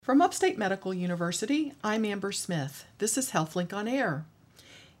From Upstate Medical University, I'm Amber Smith. This is HealthLink on Air.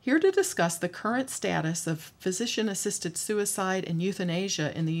 Here to discuss the current status of physician-assisted suicide and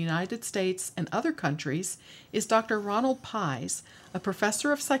euthanasia in the United States and other countries is Dr. Ronald Pies, a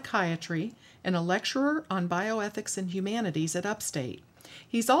professor of psychiatry and a lecturer on bioethics and humanities at Upstate.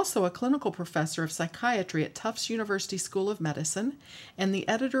 He's also a clinical professor of psychiatry at Tufts University School of Medicine and the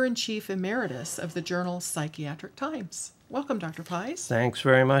editor-in-chief emeritus of the journal Psychiatric Times. Welcome, Dr. Pies. Thanks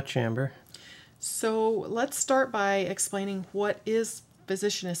very much, Amber. So let's start by explaining what is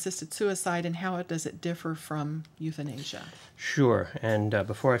physician-assisted suicide and how does it differ from euthanasia. Sure, and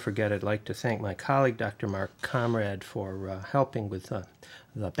before I forget, I'd like to thank my colleague, Dr. Mark Comrade, for helping with the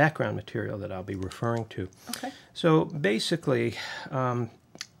background material that I'll be referring to. Okay. So basically,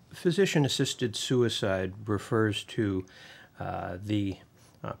 physician-assisted suicide refers to the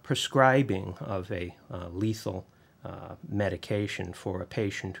prescribing of a lethal medication for a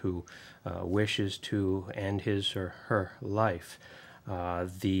patient who wishes to end his or her life.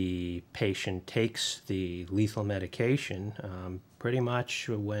 The patient takes the lethal medication pretty much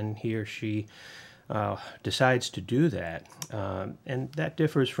when he or she decides to do that. And that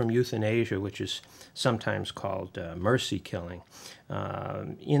differs from euthanasia, which is sometimes called mercy killing,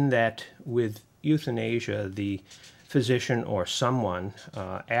 in that with euthanasia, the physician or someone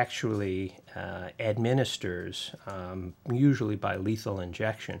actually administers, usually by lethal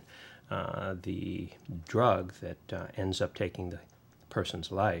injection, the drug that ends up taking the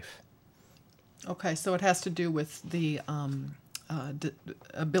person's life. Okay, so it has to do with the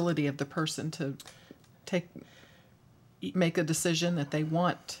ability of the person to make a decision that they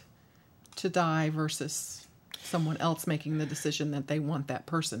want to die versus someone else making the decision that they want that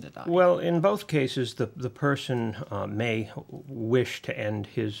person to die. Well, in both cases, the person may wish to end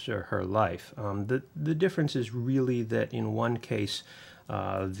his or her life. The difference is really that in one case,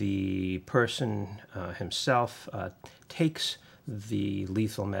 the person himself takes the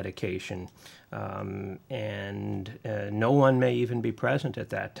lethal medication, and no one may even be present at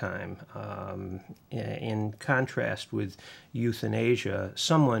that time. In contrast with euthanasia,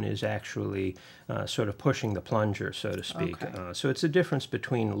 someone is actually sort of pushing the plunger, so to speak. Okay. So it's a difference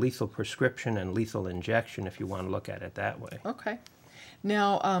between lethal prescription and lethal injection, if you want to look at it that way. Okay.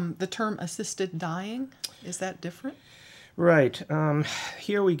 Now, the term assisted dying, is that different? Right.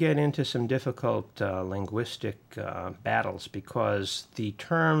 Here we get into some difficult linguistic battles because the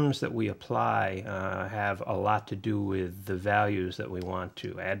terms that we apply have a lot to do with the values that we want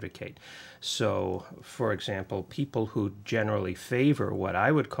to advocate. So, for example, people who generally favor what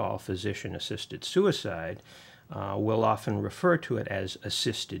I would call physician-assisted suicide will often refer to it as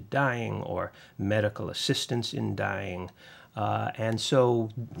assisted dying or medical assistance in dying. And so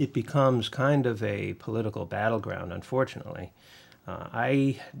it becomes kind of a political battleground, unfortunately.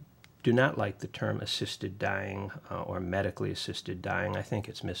 I do not like the term assisted dying or medically assisted dying. I think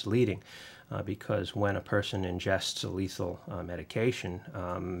it's misleading because when a person ingests a lethal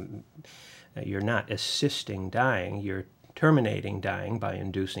medication, you're not assisting dying, you're terminating dying by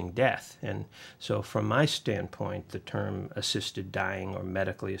inducing death. And so from my standpoint, the term assisted dying or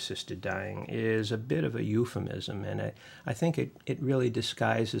medically assisted dying is a bit of a euphemism, and I think it really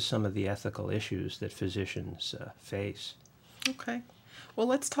disguises some of the ethical issues that physicians face. Okay. Well,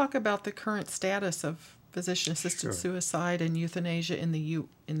 let's talk about the current status of physician-assisted Sure. suicide and euthanasia in the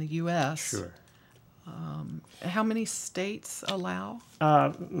U.S. Sure. How many states allow?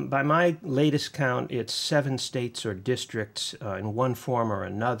 By my latest count, it's 7 states or districts in one form or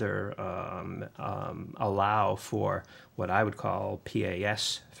another allow for what I would call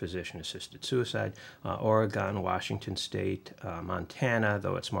PAS, physician-assisted suicide. Oregon, Washington State, Montana,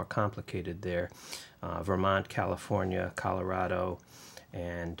 though it's more complicated there, Vermont, California, Colorado,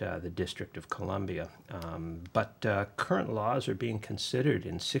 and the District of Columbia. But current laws are being considered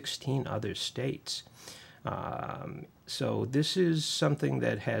in 16 other states. So this is something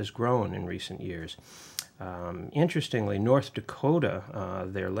that has grown in recent years. Interestingly, North Dakota,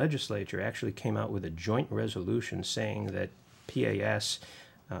 their legislature actually came out with a joint resolution saying that PAS,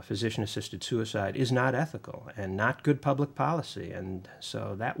 physician-assisted suicide, is not ethical and not good public policy. And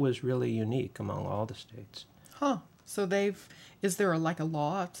so that was really unique among all the states. Huh. So is there a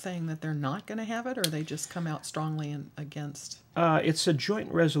law saying that they're not going to have it, or they just come out strongly against? It's a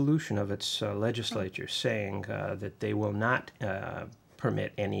joint resolution of its legislature saying that they will not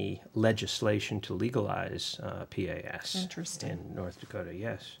permit any legislation to legalize PAS. Interesting. In North Dakota,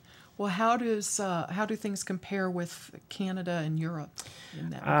 yes. Well, how do things compare with Canada and Europe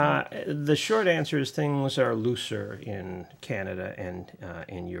in that regard? The short answer is things are looser in Canada and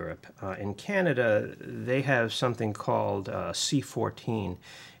in Europe. In Canada, they have something called C-14.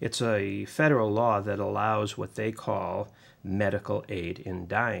 It's a federal law that allows what they call medical aid in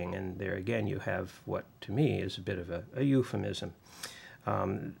dying. And there again, you have what to me is a bit of a euphemism.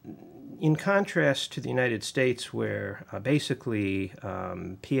 In contrast to the United States, where basically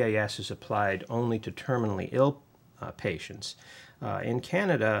PAS is applied only to terminally ill patients, in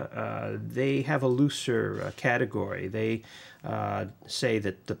Canada, they have a looser category. They say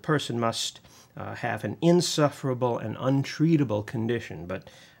that the person must have an insufferable and untreatable condition, but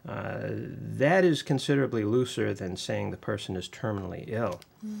that is considerably looser than saying the person is terminally ill.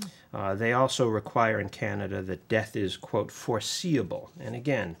 They also require in Canada that death is, quote, foreseeable. And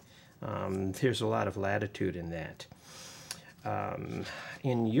again, there's a lot of latitude in that.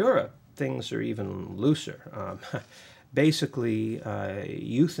 In Europe, things are even looser. Basically,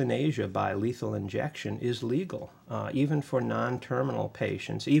 euthanasia by lethal injection is legal, even for non-terminal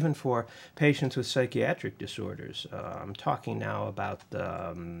patients, even for patients with psychiatric disorders. I'm talking now about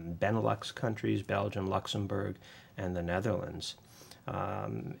the Benelux countries, Belgium, Luxembourg, and the Netherlands.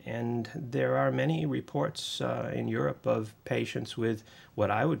 And there are many reports in Europe of patients with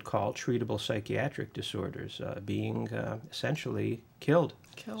what I would call treatable psychiatric disorders being essentially killed.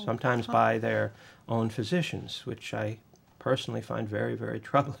 Sometimes by their own physicians, which I personally find very, very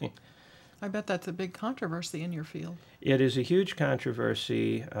troubling. I bet that's a big controversy in your field. It is a huge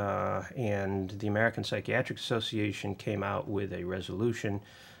controversy, and the American Psychiatric Association came out with a resolution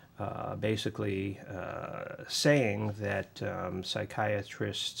basically saying that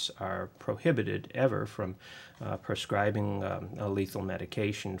psychiatrists are prohibited ever from prescribing a lethal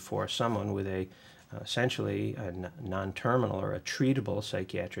medication for someone with essentially a non-terminal or a treatable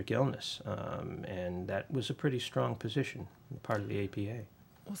psychiatric illness. And that was a pretty strong position on the part of the APA.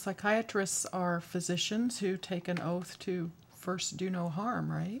 Well, psychiatrists are physicians who take an oath to first do no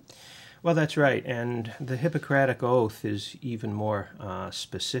harm, right? Well, that's right. And the Hippocratic Oath is even more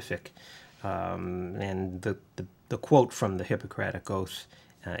specific. And the quote from the Hippocratic Oath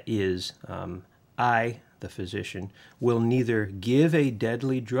is, I, the physician, will neither give a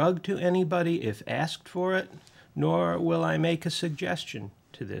deadly drug to anybody if asked for it, nor will I make a suggestion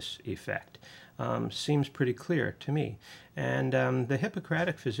to this effect. Seems pretty clear to me. And the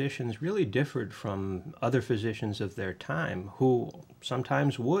Hippocratic physicians really differed from other physicians of their time who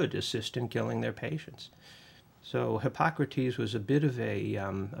sometimes would assist in killing their patients. So Hippocrates was a bit of a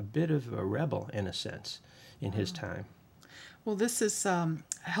rebel in a sense in his time. Well, this is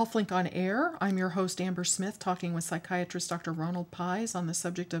HealthLink on Air. I'm your host, Amber Smith, talking with psychiatrist Dr. Ronald Pies on the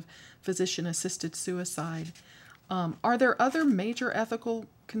subject of physician-assisted suicide. Are there other major ethical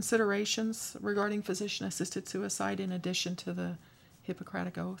considerations regarding physician-assisted suicide in addition to the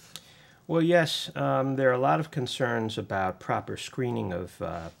Hippocratic Oath? Well, yes. There are a lot of concerns about proper screening of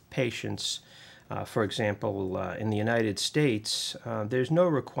patients. For example, in the United States, there's no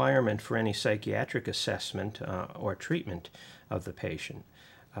requirement for any psychiatric assessment or treatment of the patient.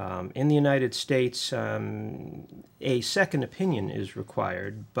 In the United States, a second opinion is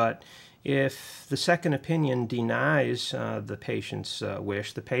required, but if the second opinion denies the patient's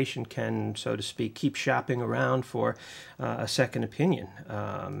wish, the patient can, so to speak, keep shopping around for a second opinion.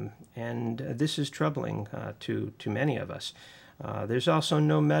 And this is troubling to many of us. There's also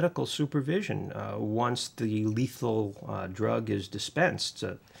no medical supervision once the lethal drug is dispensed.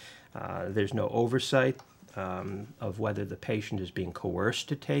 There's no oversight of whether the patient is being coerced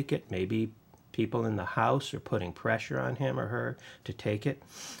to take it. Maybe people in the house are putting pressure on him or her to take it.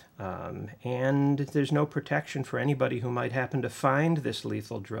 And there's no protection for anybody who might happen to find this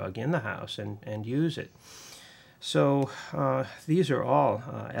lethal drug in the house and use it. So these are all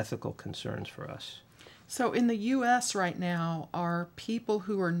ethical concerns for us. So in the U.S. right now, are people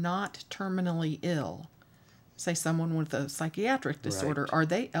who are not terminally ill, say someone with a psychiatric disorder, Right. are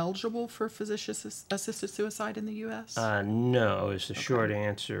they eligible for physician-assisted suicide in the U.S.? No is the short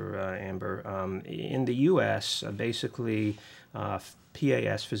answer, Amber. In the U.S., basically,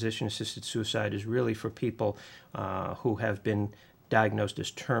 PAS, physician-assisted suicide, is really for people who have been diagnosed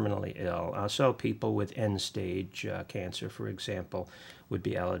as terminally ill. So people with end-stage cancer, for example, would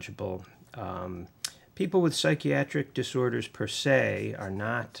be eligible. People with psychiatric disorders per se are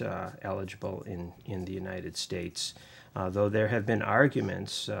not eligible in the United States, though there have been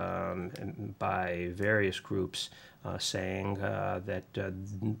arguments by various groups saying that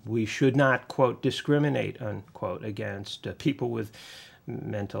we should not, quote, discriminate, unquote, against people with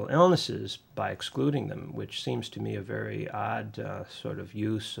mental illnesses by excluding them, which seems to me a very odd sort of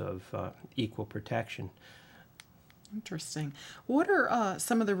use of equal protection. Interesting. What are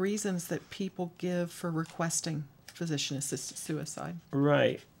some of the reasons that people give for requesting physician-assisted suicide?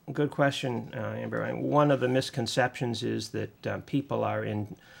 Right. Good question, Amber. One of the misconceptions is that people are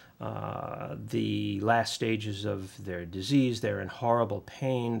in the last stages of their disease. They're in horrible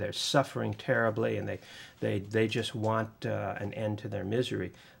pain. They're suffering terribly, and they just want an end to their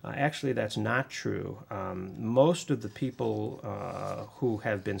misery. Actually, that's not true. Most of the people who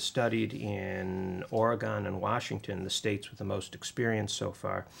have been studied in Oregon and Washington, the states with the most experience so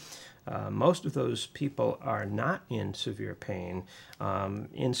far, most of those people are not in severe pain.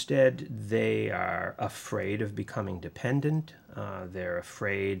 Instead, they are afraid of becoming dependent. They're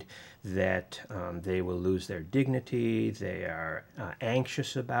afraid that they will lose their dignity. They are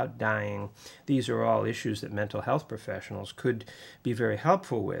anxious about dying. These are all issues that mental health professionals could be very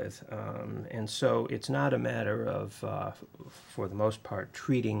helpful with. And so it's not a matter of, for the most part,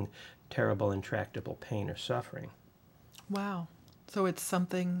 treating terrible, intractable pain or suffering. Wow. So it's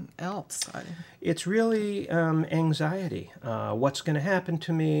something else. It's really anxiety. What's going to happen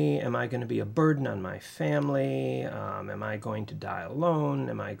to me? Am I going to be a burden on my family? Am I going to die alone?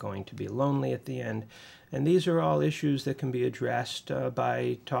 Am I going to be lonely at the end? And these are all issues that can be addressed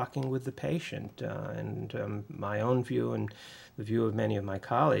by talking with the patient. And my own view and the view of many of my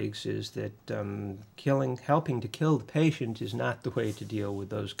colleagues is that helping to kill the patient is not the way to deal with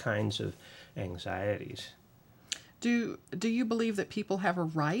those kinds of anxieties. Do you believe that people have a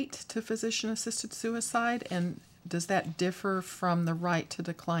right to physician-assisted suicide, and does that differ from the right to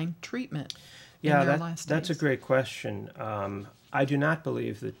decline treatment in their last days? That's a great question. I do not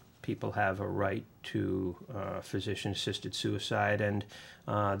believe that people have a right to physician-assisted suicide, and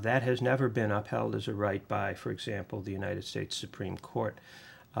that has never been upheld as a right by, for example, the United States Supreme Court.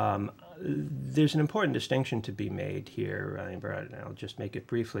 There's an important distinction to be made here, Amber, and I'll just make it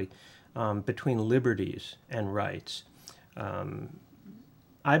briefly, between liberties and rights.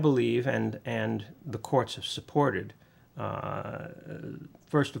 I believe, and the courts have supported,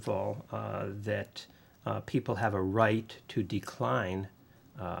 first of all, that people have a right to decline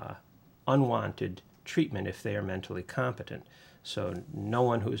unwanted treatment if they are mentally competent. So no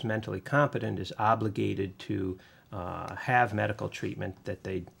one who is mentally competent is obligated to have medical treatment that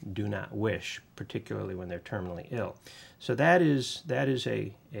they do not wish, particularly when they're terminally ill. So that is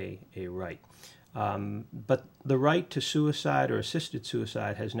a right. But the right to suicide or assisted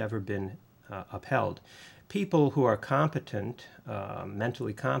suicide has never been upheld. People who are competent,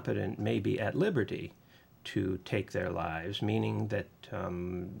 mentally competent, may be at liberty to take their lives, meaning that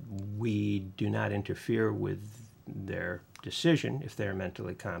we do not interfere with their decision if they're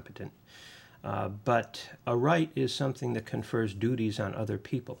mentally competent. But a right is something that confers duties on other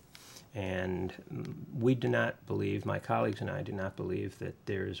people. And we do not believe, my colleagues and I do not believe, that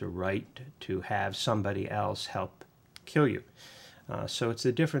there is a right to have somebody else help kill you. So it's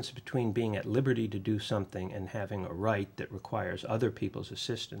the difference between being at liberty to do something and having a right that requires other people's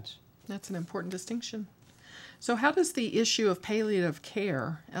assistance. That's an important distinction. So how does the issue of palliative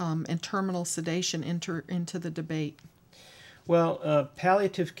care and terminal sedation enter into the debate? Well,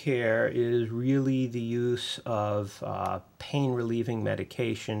 palliative care is really the use of pain-relieving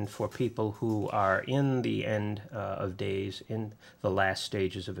medication for people who are in the end of days, in the last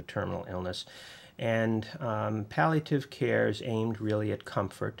stages of a terminal illness. And palliative care is aimed really at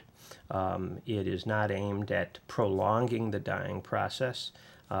comfort. It is not aimed at prolonging the dying process.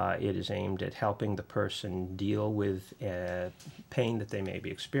 It is aimed at helping the person deal with pain that they may be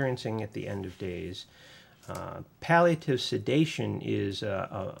experiencing at the end of days. Palliative sedation is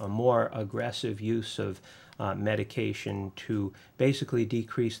a more aggressive use of medication to basically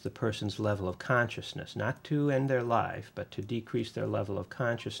decrease the person's level of consciousness, not to end their life, but to decrease their level of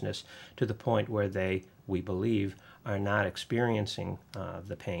consciousness to the point where they, we believe, are not experiencing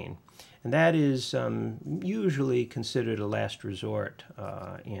the pain. And that is usually considered a last resort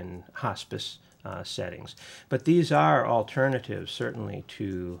in hospice settings. But these are alternatives, certainly,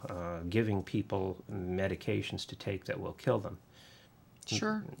 to giving people medications to take that will kill them.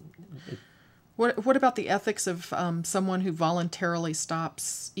 Sure. What about the ethics of someone who voluntarily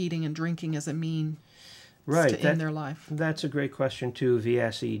stops eating and drinking as a means to end their life? That's a great question, too.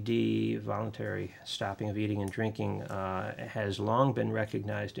 VSED, voluntary stopping of eating and drinking, has long been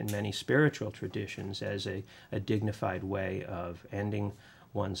recognized in many spiritual traditions as a dignified way of ending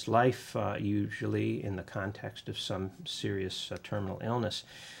one's life, usually in the context of some serious terminal illness.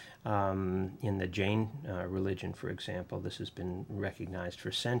 In the Jain religion, for example, this has been recognized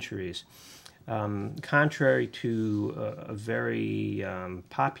for centuries. Contrary to a very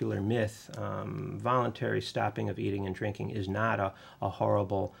popular myth, voluntary stopping of eating and drinking is not a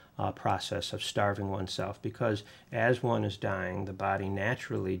horrible process of starving oneself, because as one is dying, the body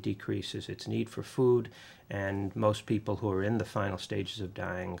naturally decreases its need for food, and most people who are in the final stages of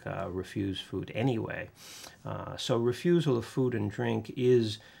dying refuse food anyway. So refusal of food and drink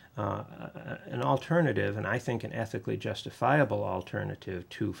is an alternative, and I think an ethically justifiable alternative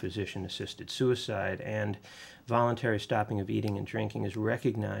to physician-assisted suicide, and voluntary stopping of eating and drinking is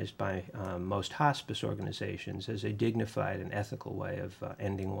recognized by most hospice organizations as a dignified and ethical way of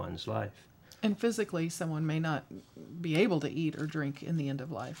ending one's life. And physically, someone may not be able to eat or drink in the end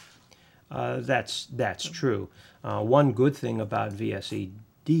of life. That's true. One good thing about VSED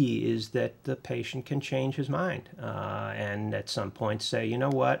is that the patient can change his mind and at some point say, you know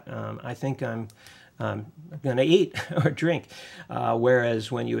what, I think I'm going to eat or drink.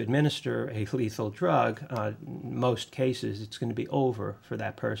 Whereas when you administer a lethal drug, most cases it's going to be over for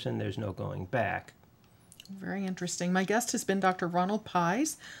that person. There's no going back. Very interesting. My guest has been Dr. Ronald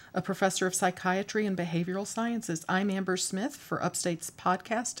Pies, a professor of psychiatry and behavioral sciences. I'm Amber Smith for Upstate's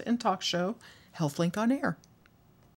podcast and talk show, HealthLink on Air.